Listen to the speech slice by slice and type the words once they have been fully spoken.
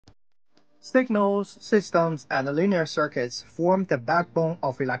Signals, systems, and linear circuits form the backbone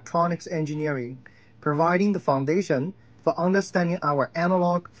of electronics engineering, providing the foundation for understanding our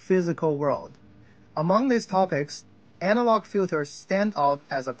analog physical world. Among these topics, analog filters stand out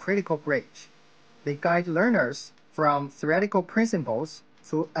as a critical bridge. They guide learners from theoretical principles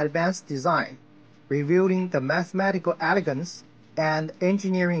to advanced design, revealing the mathematical elegance and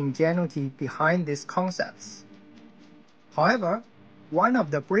engineering ingenuity behind these concepts. However, one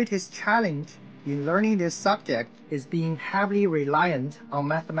of the greatest challenges in learning this subject is being heavily reliant on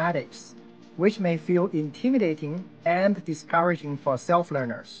mathematics, which may feel intimidating and discouraging for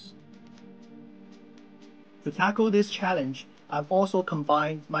self-learners. To tackle this challenge, I've also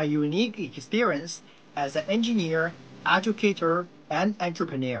combined my unique experience as an engineer, educator, and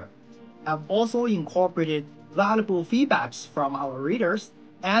entrepreneur. I've also incorporated valuable feedbacks from our readers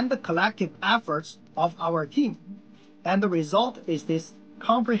and the collective efforts of our team. And the result is this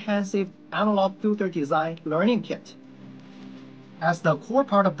comprehensive analog filter design learning kit. As the core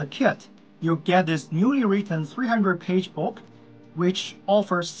part of the kit, you get this newly written 300-page book, which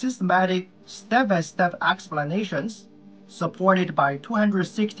offers systematic step-by-step explanations, supported by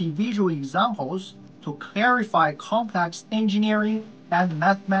 260 visual examples to clarify complex engineering and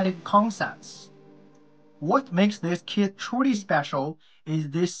mathematical concepts. What makes this kit truly special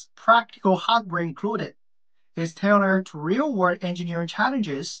is this practical hardware included. It's tailored to real-world engineering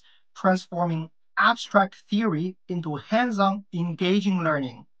challenges, transforming abstract theory into hands-on, engaging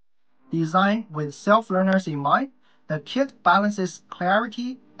learning. Designed with self-learners in mind, the kit balances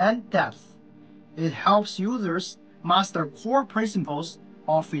clarity and depth. It helps users master core principles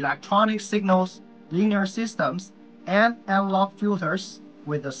of electronic signals, linear systems, and analog filters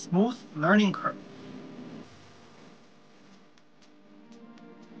with a smooth learning curve.